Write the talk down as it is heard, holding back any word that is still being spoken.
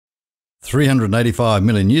385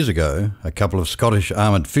 million years ago, a couple of Scottish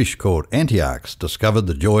armoured fish called antiarchs discovered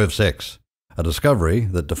the joy of sex, a discovery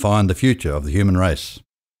that defined the future of the human race.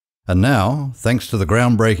 And now, thanks to the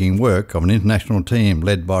groundbreaking work of an international team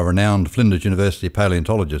led by renowned Flinders University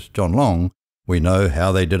paleontologist John Long, we know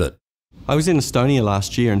how they did it. I was in Estonia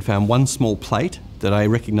last year and found one small plate that I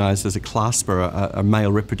recognised as a clasper, a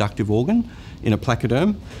male reproductive organ, in a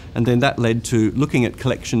placoderm, and then that led to looking at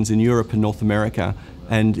collections in Europe and North America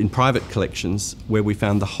and in private collections where we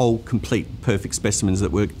found the whole complete perfect specimens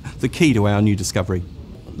that were the key to our new discovery.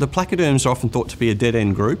 The placoderms are often thought to be a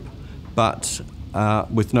dead-end group, but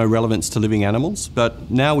with no relevance to living animals,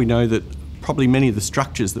 but now we know that probably many of the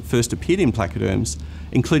structures that first appeared in placoderms,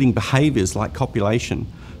 including behaviours like copulation,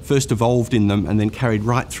 first evolved in them and then carried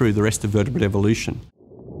right through the rest of vertebrate evolution.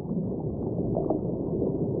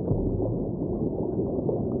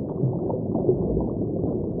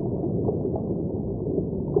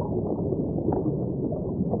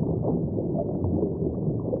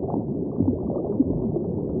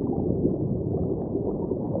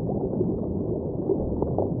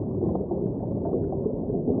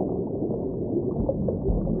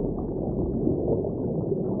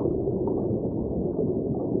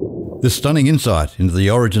 This stunning insight into the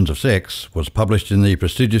origins of sex was published in the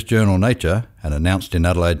prestigious journal Nature and announced in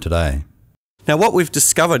Adelaide today. Now, what we've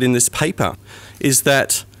discovered in this paper is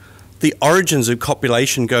that the origins of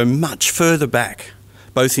copulation go much further back,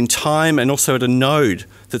 both in time and also at a node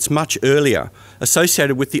that's much earlier,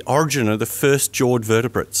 associated with the origin of the first jawed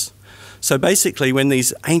vertebrates. So basically, when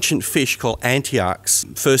these ancient fish called antiarchs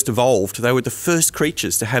first evolved, they were the first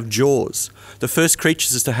creatures to have jaws, the first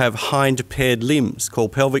creatures to have hind-paired limbs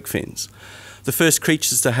called pelvic fins, the first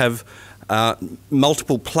creatures to have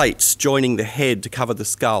multiple plates joining the head to cover the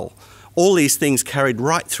skull. All these things carried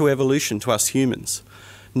right through evolution to us humans.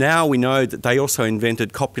 Now we know that they also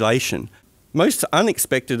invented copulation. Most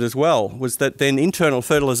unexpected as well was that then internal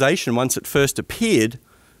fertilisation, once it first appeared,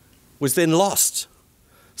 was then lost.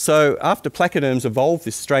 So after placoderms evolved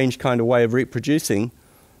this strange kind of way of reproducing,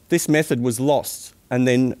 this method was lost, and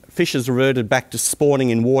then fishes reverted back to spawning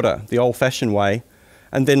in water, the old-fashioned way,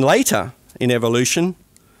 and then later in evolution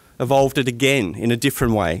evolved it again in a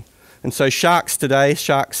different way. And so sharks today,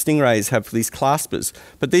 shark stingrays have these claspers,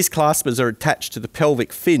 but these claspers are attached to the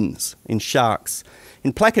pelvic fins in sharks.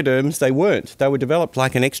 In placoderms, they weren't. They were developed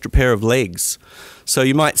like an extra pair of legs. So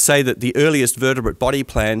you might say that the earliest vertebrate body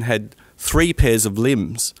plan had 3 pairs of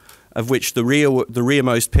limbs, of which the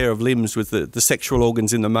rearmost pair of limbs was the sexual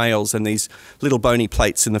organs in the males and these little bony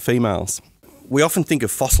plates in the females. We often think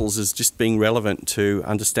of fossils as just being relevant to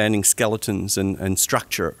understanding skeletons and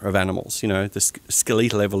structure of animals, you know, the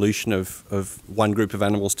skeletal evolution of one group of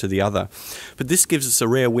animals to the other. But this gives us a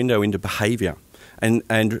rare window into behaviour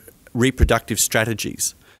and reproductive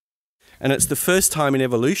strategies. And it's the first time in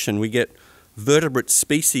evolution we get vertebrate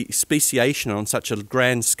speciation on such a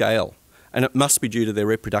grand scale. And it must be due to their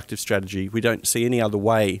reproductive strategy. We don't see any other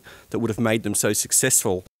way that would have made them so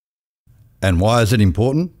successful. And why is it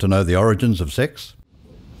important to know the origins of sex?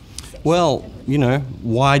 Well, you know,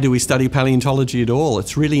 why do we study paleontology at all?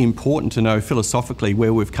 It's really important to know philosophically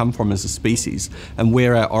where we've come from as a species and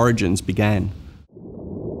where our origins began.